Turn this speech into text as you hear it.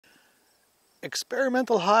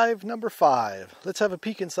Experimental hive number 5. Let's have a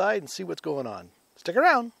peek inside and see what's going on. Stick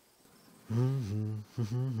around.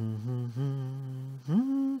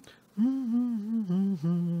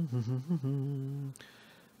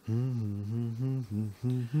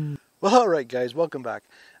 Well, alright guys, welcome back.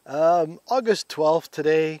 August 12th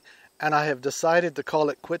today, and I have decided to call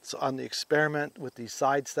it quits on the experiment with these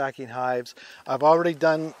side stacking hives. I've already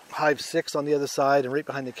done hive 6 on the other side, and right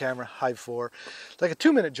behind the camera, hive 4. It's like a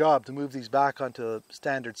 2-minute job to move these back onto a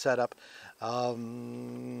standard setup. 2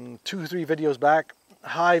 or 3 videos back,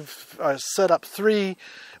 hive setup 3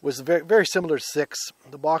 was very, very similar to 6.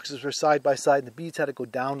 The boxes were side by side, and the bees had to go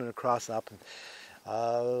down and across up.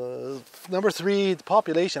 Number 3, the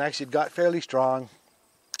population actually got fairly strong.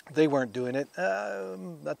 They weren't doing it.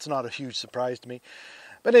 That's not a huge surprise to me.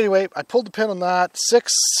 But anyway, I pulled the pin on that.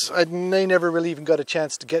 6, they never really even got a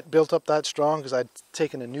chance to get built up that strong because I'd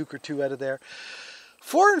taken a nuke or 2 out of there.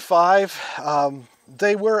 4 and 5,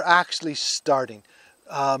 they were actually starting.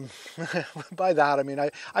 By that I mean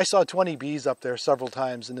I saw 20 bees up there several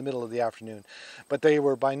times in the middle of the afternoon, but they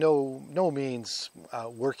were by no means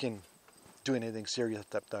working, doing anything serious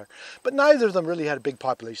up there. But neither of them really had a big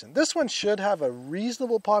population. This one should have a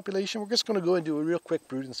reasonable population. We're just going to go and do a real quick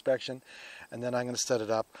brood inspection, and then I'm going to set it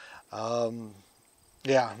up.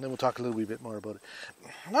 Yeah, and then we'll talk a little wee bit more about it.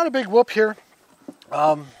 Not a big whoop here.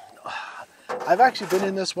 I've actually been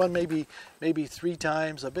in this one maybe 3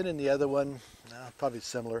 times. I've been in the other one, probably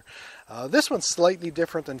similar. This one's slightly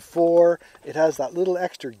different than 4. It has that little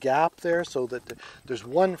extra gap there so that there's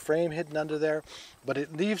one frame hidden under there, but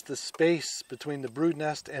it leaves the space between the brood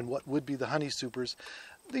nest and what would be the honey supers.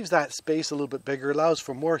 Leaves that space a little bit bigger, allows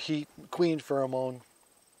for more heat, queen pheromone,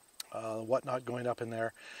 whatnot going up in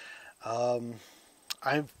there.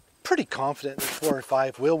 I'm pretty confident that 4 or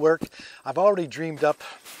 5 will work. I've already dreamed up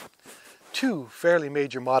 2 fairly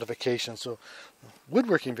major modifications, so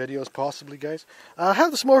woodworking videos possibly, guys. I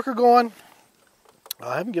have the smoker going.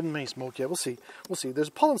 I haven't given them any smoke yet. We'll see. There's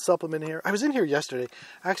a pollen supplement here. I was in here yesterday.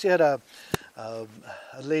 I actually had a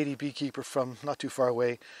lady beekeeper from not too far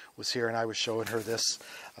away was here, and I was showing her this.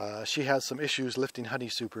 She has some issues lifting honey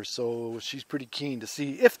supers, so she's pretty keen to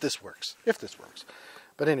see if this works.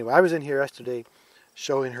 But anyway, I was in here yesterday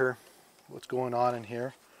showing her what's going on in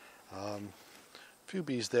here. Few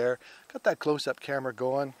bees there. Got that close-up camera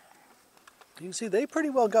going. You can see they pretty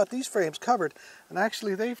well got these frames covered, and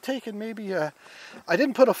actually they've taken maybe I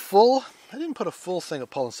didn't put a full thing of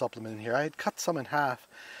pollen supplement in here. I had cut some in half,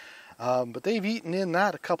 but they've eaten in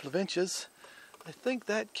that a couple of inches. I think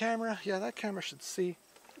that camera should see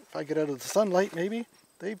if I get out of the sunlight. Maybe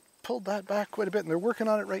they pulled that back quite a bit, and they're working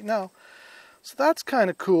on it right now. So that's kind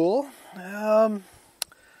of cool.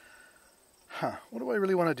 What do I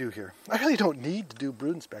really want to do here? I really don't need to do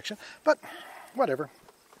brood inspection, but whatever.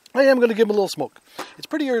 I am going to give them a little smoke. It's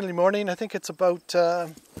pretty early morning. I think it's about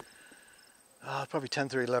probably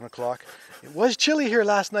 10:30, 11 o'clock. It was chilly here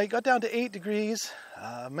last night. Got down to 8 degrees.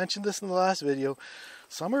 I mentioned this in the last video.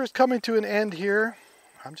 Summer is coming to an end here.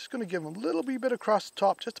 I'm just going to give them a little wee bit across the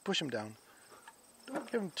top just to push them down.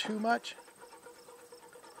 Don't give them too much.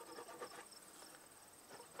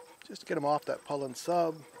 Just get them off that pollen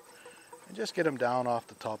sub. And just get them down off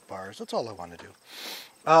the top bars. That's all I want to do.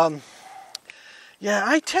 Yeah,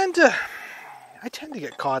 I tend to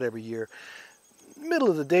get caught every year.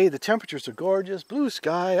 Middle of the day, the temperatures are gorgeous, blue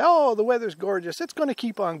sky. Oh, the weather's gorgeous. It's going to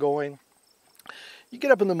keep on going. You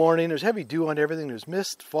get up in the morning, there's heavy dew on everything. There's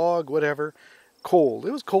mist, fog, whatever. Cold.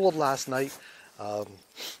 It was cold last night.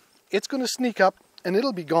 It's going to sneak up and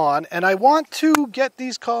it'll be gone. And I want to get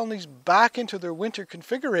these colonies back into their winter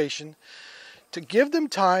configuration, to give them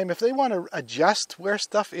time, if they want to adjust where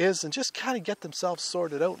stuff is and just kind of get themselves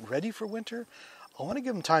sorted out and ready for winter. I want to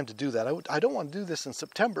give them time to do that. I don't want to do this in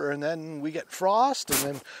September and then we get frost and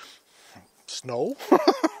then snow.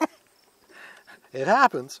 It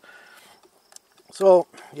happens. So,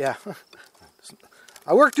 yeah.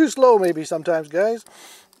 I work too slow maybe sometimes, guys.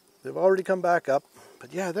 They've already come back up.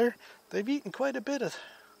 But yeah, they've eaten quite a bit of...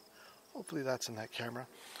 Hopefully that's in that camera.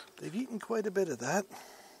 They've eaten quite a bit of that.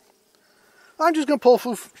 I'm just going to pull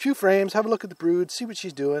a few frames, have a look at the brood, see what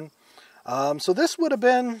she's doing. So this would have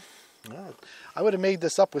been, I would have made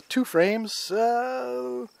this up with 2 frames.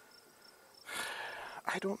 I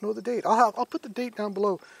don't know the date. I'll put the date down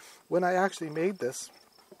below when I actually made this.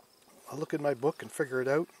 I'll look in my book and figure it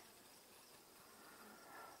out.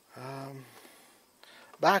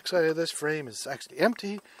 Backside of this frame is actually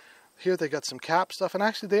empty. Here they got some cap stuff, and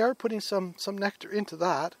actually they are putting some nectar into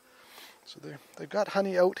that. So they've got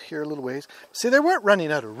honey out here a little ways. See, they weren't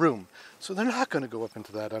running out of room, so they're not going to go up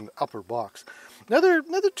into that upper box. Another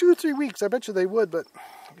 2 or 3 weeks, I bet you they would, but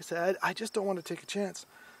like I said, I just don't want to take a chance.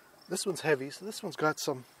 This one's heavy, so this one's got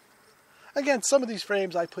some... Again, some of these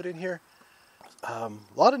frames I put in here, a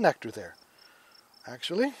lot of nectar there,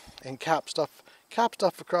 actually, and cap stuff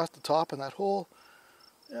across the top, and that hole,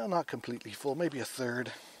 not completely full, maybe a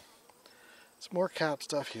third. It's more cap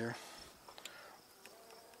stuff here.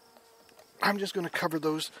 I'm just going to cover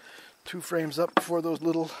those 2 frames up before those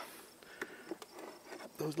little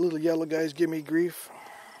yellow guys give me grief.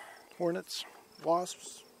 Hornets,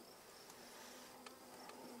 wasps.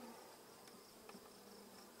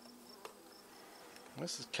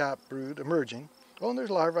 This is cap brood emerging. Oh, and there's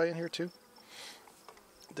larvae in here too.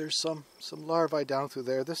 There's some larvae down through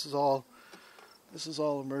there. This is all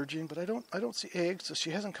emerging, but I don't see eggs, so she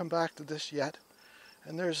hasn't come back to this yet.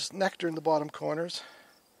 And there's nectar in the bottom corners.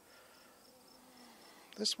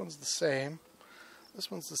 This one's the same.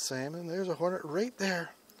 This one's the same, and there's a hornet right there.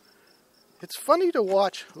 It's funny to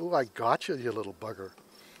watch. Oh, I got you, you little bugger.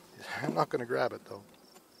 I'm not going to grab it though.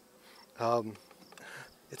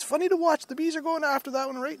 It's funny to watch. The bees are going after that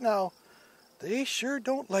one right now. They sure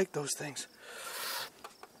don't like those things.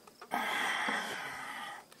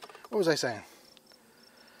 What was I saying?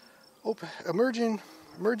 Oh, emerging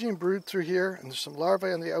brood through here, and there's some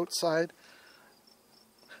larvae on the outside.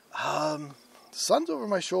 The sun's over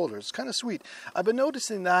my shoulders. It's kind of sweet. I've been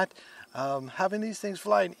noticing that having these things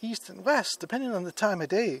flying east and west, depending on the time of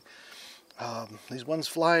day. These ones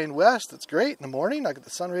flying west, it's great. In the morning, I get the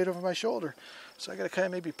sun right over my shoulder. So I got to kind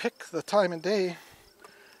of maybe pick the time of day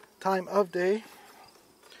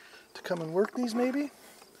to come and work these maybe.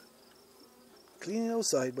 Cleaning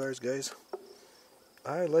those sidebars, guys.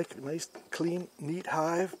 I like a nice, clean, neat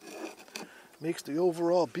hive. Makes the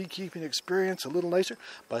overall beekeeping experience a little nicer.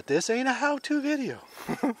 But this ain't a how-to video.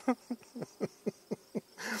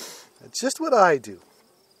 It's just what I do.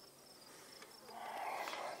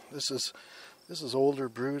 This is older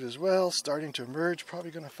brood as well, starting to emerge. Probably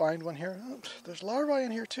going to find one here. Oh, there's larvae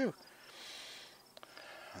in here too.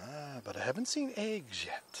 But I haven't seen eggs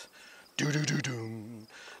yet. Doo-doo-doo-doo.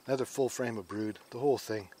 Another full frame of brood. The whole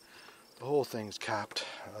thing's capped.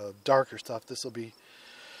 Darker stuff. This will be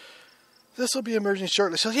emerging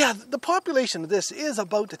shortly. So yeah, the population of this is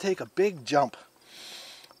about to take a big jump.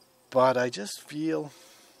 But I just feel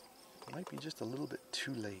it might be just a little bit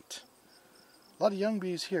too late. A lot of young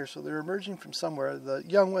bees here, so they're emerging from somewhere. The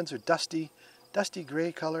young ones are dusty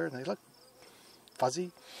gray color, and they look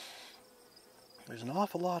fuzzy. There's an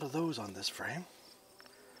awful lot of those on this frame.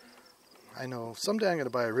 I know someday I'm going to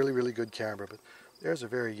buy a really, really good camera, but there's a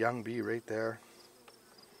very young bee right there.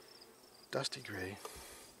 Dusty gray.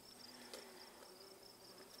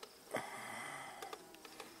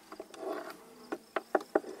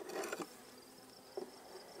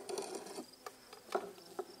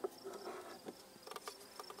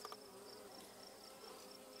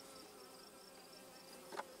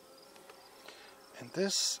 And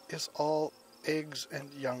this is all eggs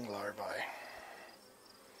and young larvae.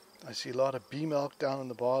 I see a lot of bee milk down in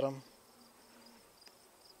the bottom.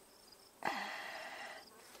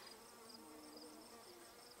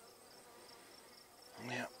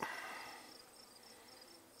 Yeah.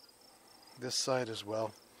 This side as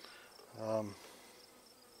well.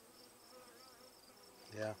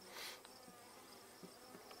 Yeah.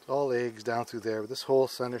 It's all eggs down through there. This whole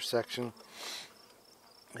center section.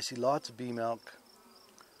 I see lots of bee milk.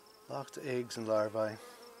 Lots of eggs and larvae.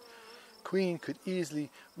 Queen could easily,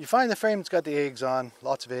 when you find the frame that's got the eggs on,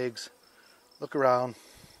 lots of eggs, look around.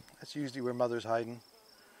 That's usually where mother's hiding.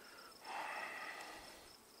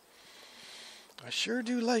 I sure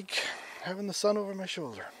do like having the sun over my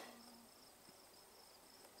shoulder.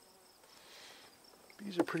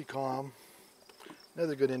 Bees are pretty calm.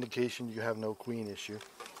 Another good indication you have no queen issue.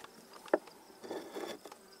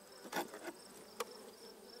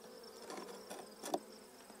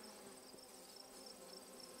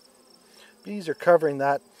 Bees are covering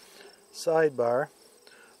that sidebar,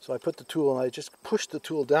 so I put the tool and I just push the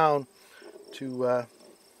tool down to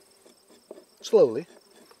slowly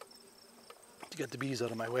to get the bees out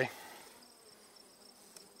of my way.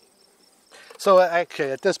 So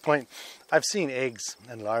actually at this point I've seen eggs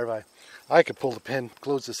and larvae. I could pull the pin,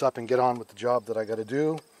 close this up and get on with the job that I got to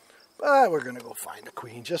do, but we're going to go find a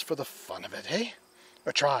queen just for the fun of it, hey?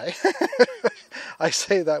 Or try. I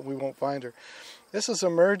say that we won't find her. This is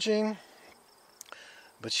emerging.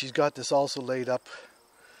 But she's got this also laid up.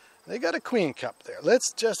 They got a queen cup there.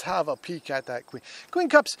 Let's just have a peek at that queen. Queen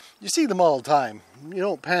cups, you see them all the time. You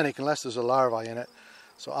don't panic unless there's a larva in it.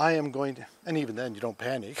 So I am going to, and even then you don't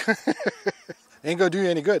panic. Ain't gonna do you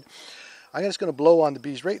any good. I'm just gonna blow on the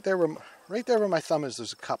bees right there where my thumb is.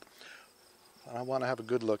 There's a cup, and I want to have a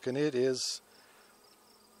good look. And it is,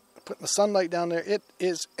 putting the sunlight down there, it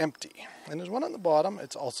is empty. And there's one on the bottom,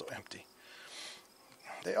 it's also empty.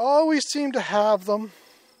 They always seem to have them.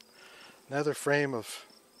 Another frame of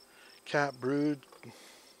cat brood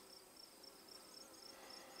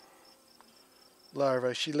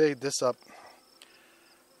larvae. She laid this up.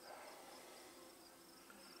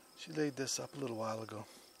 She laid this up a little while ago.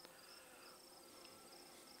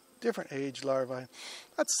 Different age larvae.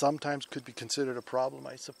 That sometimes could be considered a problem,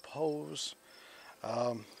 I suppose.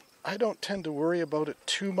 I don't tend to worry about it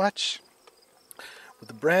too much. With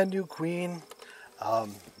the brand new queen,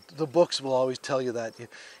 the books will always tell you that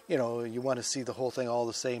you know you want to see the whole thing all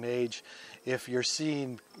the same age. If you're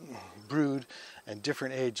seeing brood and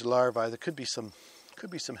different age larvae, there could be some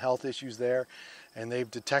health issues there, and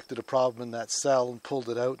they've detected a problem in that cell and pulled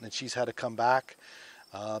it out, and she's had to come back.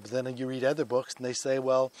 But then you read other books and they say,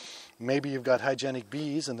 well, maybe you've got hygienic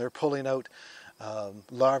bees and they're pulling out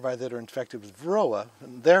larvae that are infected with varroa,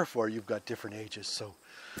 and therefore you've got different ages. So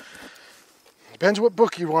depends what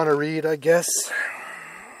book you want to read, I guess.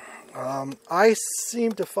 I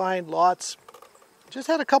seem to find lots, just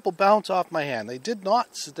had a couple bounce off my hand. They did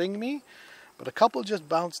not sting me, but a couple just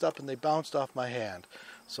bounced up and they bounced off my hand.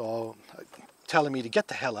 So telling me to get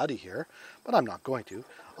the hell out of here, but I'm not going to.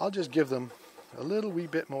 I'll just give them a little wee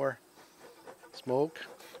bit more smoke.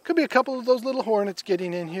 Could be a couple of those little hornets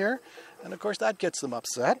getting in here, and of course that gets them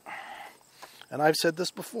upset. And I've said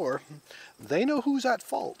this before, they know who's at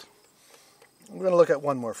fault. We're going to look at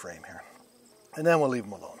one more frame here, and then we'll leave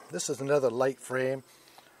them alone. This is another light frame.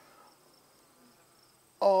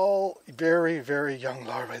 All very, very young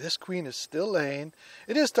larvae. This queen is still laying.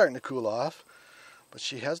 It is starting to cool off, but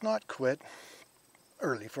she has not quit.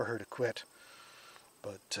 Early for her to quit,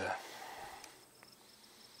 but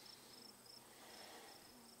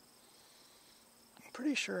I'm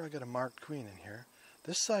pretty sure I got a marked queen in here.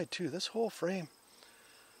 This side too, this whole frame.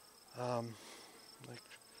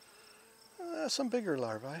 Some bigger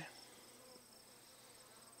larvae.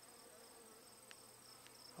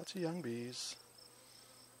 Lots of young bees.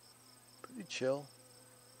 Pretty chill.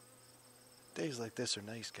 Days like this are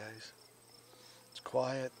nice, guys. It's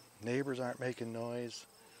quiet. Neighbors aren't making noise.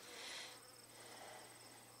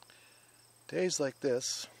 Days like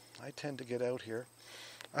this, I tend to get out here.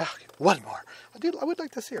 One more. I would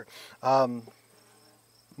like to see her.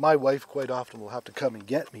 My wife quite often will have to come and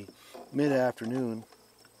get me mid-afternoon.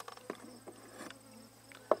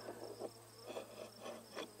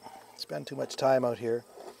 Spend too much time out here.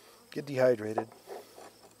 Get dehydrated.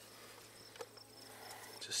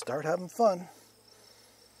 Just start having fun.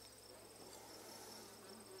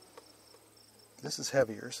 This is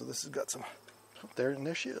heavier, so this has got some up there, and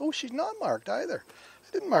there she is. Oh, she's not marked either.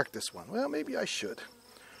 I didn't mark this one. Well, maybe I should.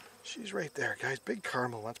 She's right there, guys. Big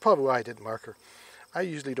caramel ones. Probably why I didn't mark her. I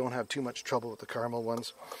usually don't have too much trouble with the caramel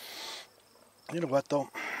ones. You know what, though?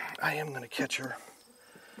 I am going to catch her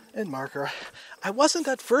and mark her. I wasn't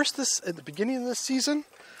at first at the beginning of this season,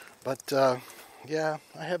 but yeah,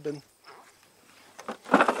 I have been.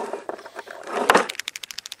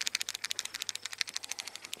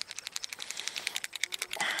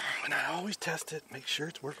 And I always test it, make sure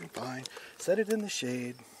it's working fine. Set it in the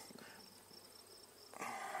shade.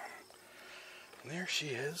 And there she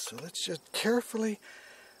is. So let's just carefully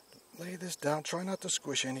lay this down. Try not to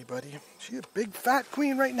squish anybody. She's a big fat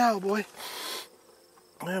queen right now, boy.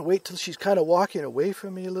 Wait till she's kind of walking away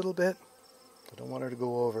from me a little bit. I don't want her to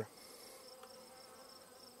go over.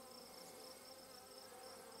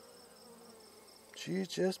 She's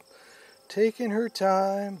just taking her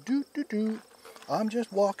time. Doot, doot, doot. I'm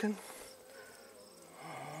just walking.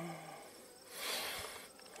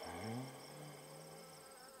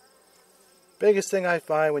 Biggest thing I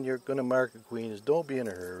find when you're going to mark a queen is don't be in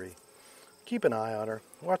a hurry. Keep an eye on her.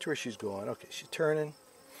 Watch where she's going. Okay, she's turning.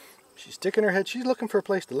 She's sticking her head. She's looking for a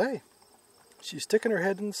place to lay. She's sticking her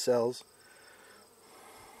head in the cells.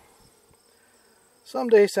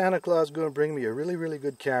 Someday Santa Claus is going to bring me a really, really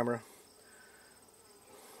good camera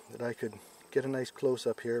that I could get a nice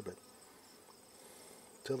close-up here, but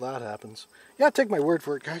till that happens. Yeah, take my word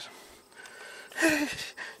for it, guys.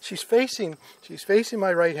 She's facing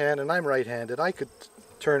my right hand, and I'm right-handed. I could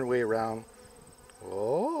turn way around.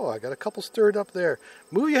 Oh, I got a couple stirred up there.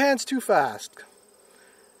 Move your hands too fast,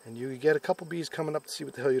 and you get a couple bees coming up to see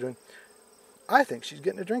what the hell you're doing. I think she's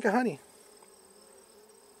getting a drink of honey.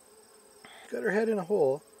 Got her head in a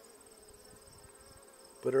hole,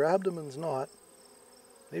 but her abdomen's not.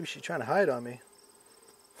 Maybe she's trying to hide on me.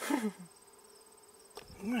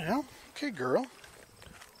 Well, okay, girl.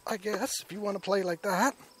 I guess if you want to play like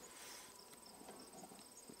that.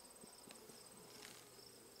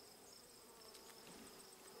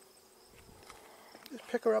 Just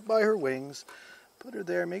pick her up by her wings. Put her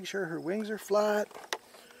there. Make sure her wings are flat.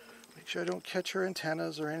 Make sure I don't catch her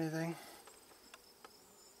antennas or anything.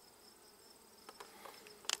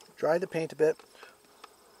 Dry the paint a bit.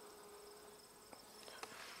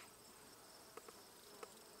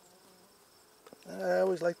 I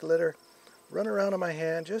always like to let her run around on my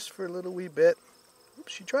hand just for a little wee bit.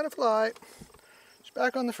 Oops, she's trying to fly. She's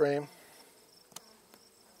back on the frame.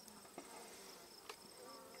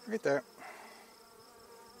 Right there.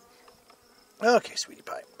 Okay, sweetie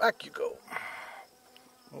pie, back you go.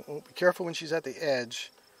 Oh, be careful when she's at the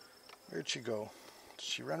edge. Where'd she go? Did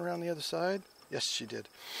she run around the other side? Yes, she did.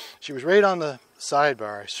 She was right on the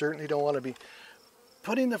sidebar. I certainly don't want to be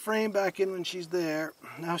putting the frame back in when she's there.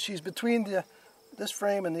 Now she's between this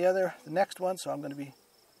frame and the next one, so I'm going to be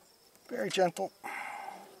very gentle.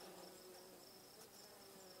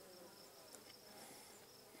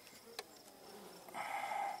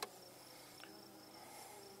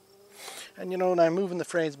 And you know, when I'm moving the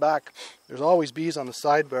frames back, there's always bees on the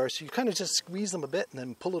sidebar, so you kind of just squeeze them a bit and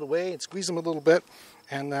then pull it away and squeeze them a little bit,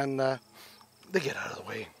 and then they get out of the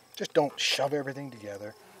way. Just don't shove everything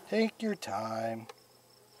together. Take your time.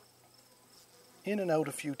 In and out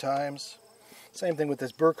a few times. Same thing with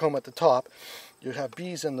this burr comb at the top. You have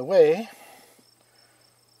bees in the way,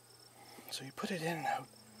 so you put it in and out.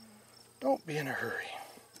 Don't be in a hurry.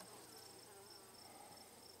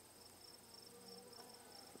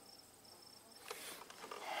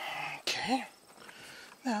 Okay,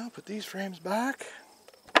 now put these frames back.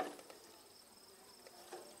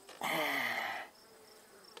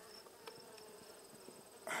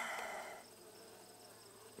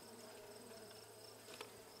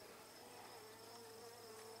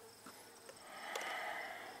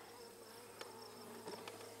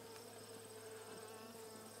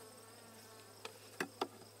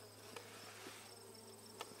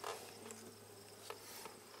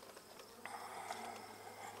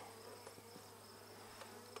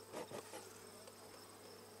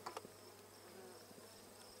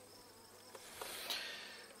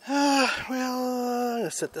 Well, I'm going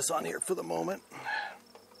to set this on here for the moment.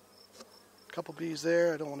 A couple bees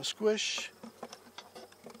there, I don't want to squish.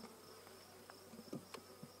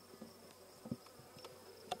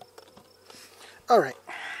 Alright.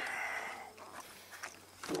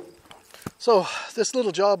 So, this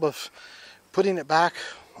little job of putting it back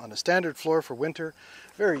on a standard floor for winter,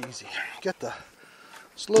 very easy. Get the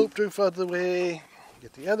sloped roof out of the way,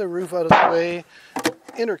 get the other roof out of the way,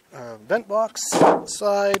 inner vent box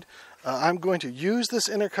side. I'm going to use this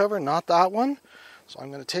inner cover, not that one. So I'm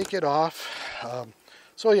going to take it off.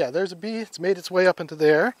 So yeah, there's a bee. It's made its way up into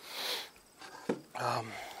there.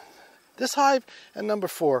 This hive and number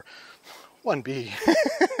 4, one bee.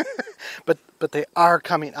 but they are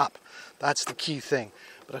coming up. That's the key thing.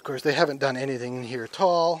 But of course they haven't done anything in here at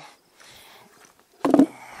all.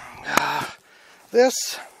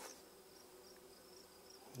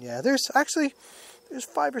 Yeah, there's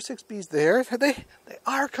 5 or 6 bees there. They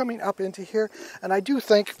are coming up into here, and I do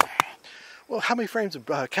think, well, how many frames of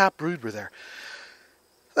cap brood were there?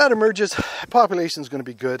 That emerges, population is going to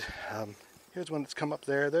be good. Here's one that's come up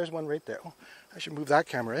there. There's one right there. Oh, I should move that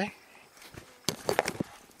camera, eh?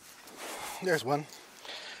 There's one.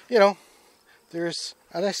 You know,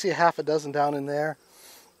 and I see half a dozen down in there.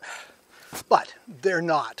 But they're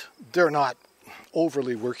not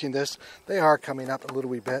overly working this. They are coming up a little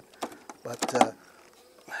wee bit, but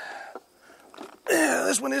yeah,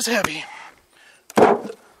 this one is heavy.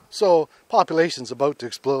 So population's about to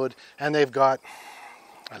explode, and they've got,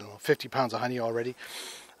 I don't know, 50 pounds of honey already.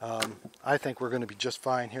 I think we're going to be just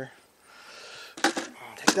fine here.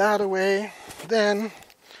 Take that away. Then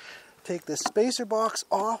take this spacer box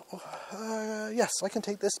off. Yes, I can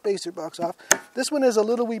take this spacer box off. This one is a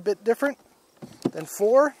little wee bit different than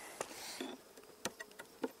 4.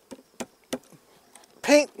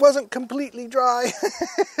 Paint wasn't completely dry.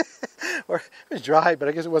 Or it was dry, but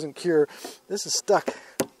I guess it wasn't cured. This is stuck.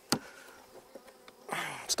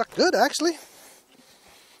 Stuck good, actually.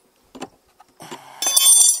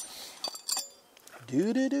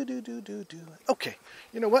 Okay,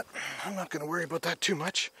 you know what? I'm not going to worry about that too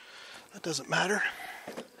much. That doesn't matter.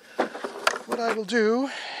 What I will do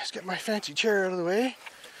is get my fancy chair out of the way.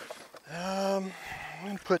 I'm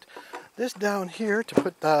going to put this down here to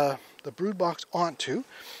put the brood box onto.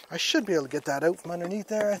 I should be able to get that out from underneath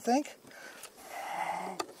there, I think.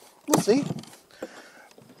 We'll see.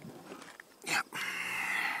 Yeah.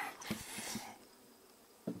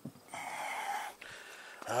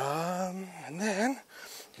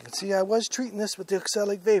 see, I was treating this with the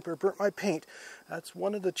oxalic vapor, burnt my paint. That's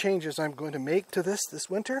one of the changes I'm going to make to this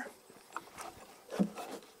winter.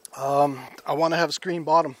 I want to have a screen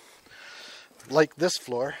bottom like this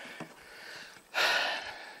floor.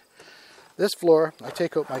 This floor, I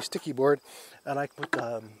take out my sticky board and I put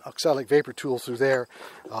the oxalic vapor tool through there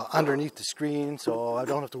underneath the screen, so I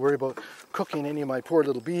don't have to worry about cooking any of my poor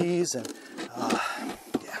little bees. And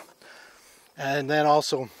yeah. And then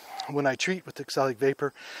also, when I treat with the oxalic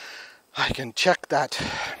vapor, I can check that,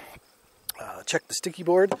 check the sticky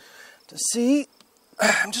board to see.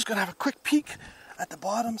 I'm just going to have a quick peek at the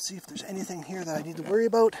bottom, see if there's anything here that I need to worry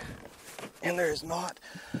about. And there is not.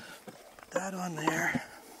 Put that on there.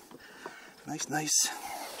 Nice.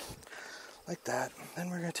 Like that. Then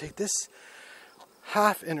we're going to take this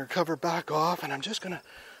half inner cover back off, and I'm just going to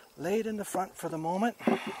lay it in the front for the moment.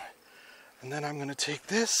 And then I'm going to take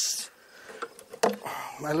this,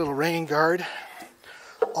 my little rain guard,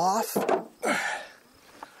 off.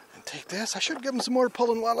 And take this. I should give them some more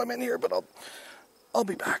pulling while I'm in here, but I'll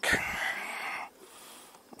be back.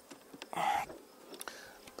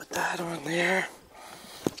 Put that on there.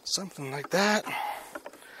 Something like that.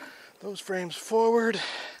 Those frames forward.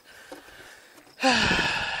 And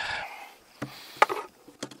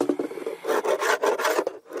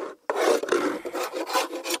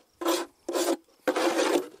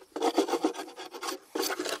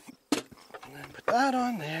then put that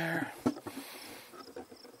on there.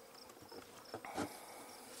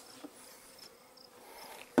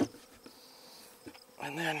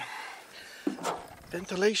 And then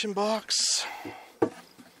ventilation box.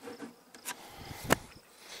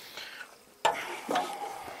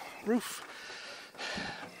 Roof.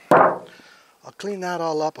 I'll clean that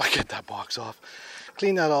all up. I'll get that box off.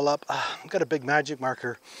 Clean that all up. I've got a big magic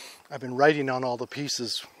marker. I've been writing on all the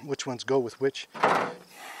pieces which ones go with which.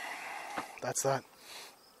 That's that.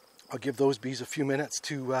 I'll give those bees a few minutes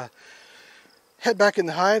to head back in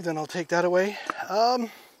the hive, then I'll take that away. I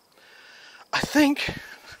think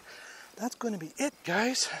that's going to be it,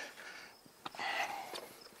 guys.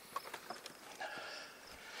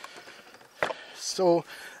 So,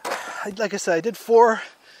 like I said, I did 4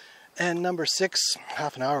 and number 6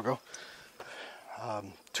 half an hour ago.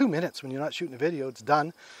 2 minutes when you're not shooting a video, it's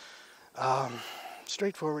done.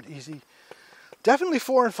 Straightforward, easy. Definitely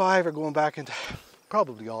 4 and 5 are going back into,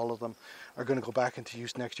 probably all of them are going to go back into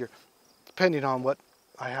use next year, depending on what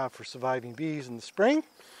I have for surviving bees in the spring.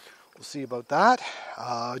 We'll see about that.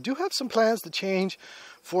 I do have some plans to change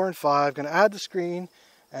 4 and 5. Going to add the screen,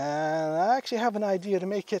 and I actually have an idea to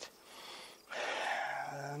make it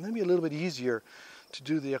maybe a little bit easier to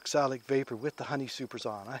do the oxalic vapor with the honey supers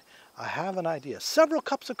on. I have an idea. Several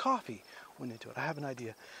cups of coffee went into it. I have an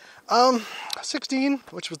idea. 16,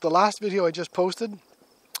 which was the last video I just posted.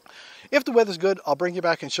 If the weather's good, I'll bring you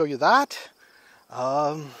back and show you that.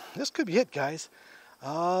 This could be it, guys.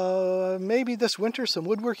 Maybe this winter some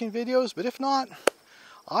woodworking videos, but if not,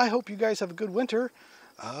 I hope you guys have a good winter.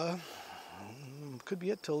 Could be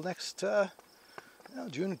it till next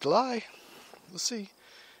June or July. We'll see.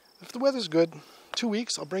 If the weather's good, 2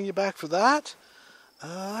 weeks, I'll bring you back for that.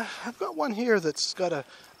 I've got one here that's got a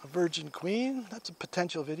virgin queen. That's a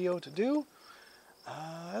potential video to do.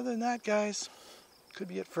 Other than that, guys, could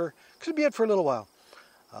be it for a little while.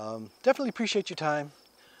 Definitely appreciate your time.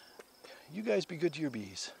 You guys be good to your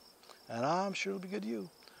bees, and I'm sure it'll be good to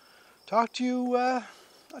you. Talk to you,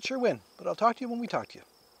 not sure when, but I'll talk to you when we talk to you.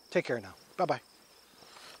 Take care now. Bye-bye.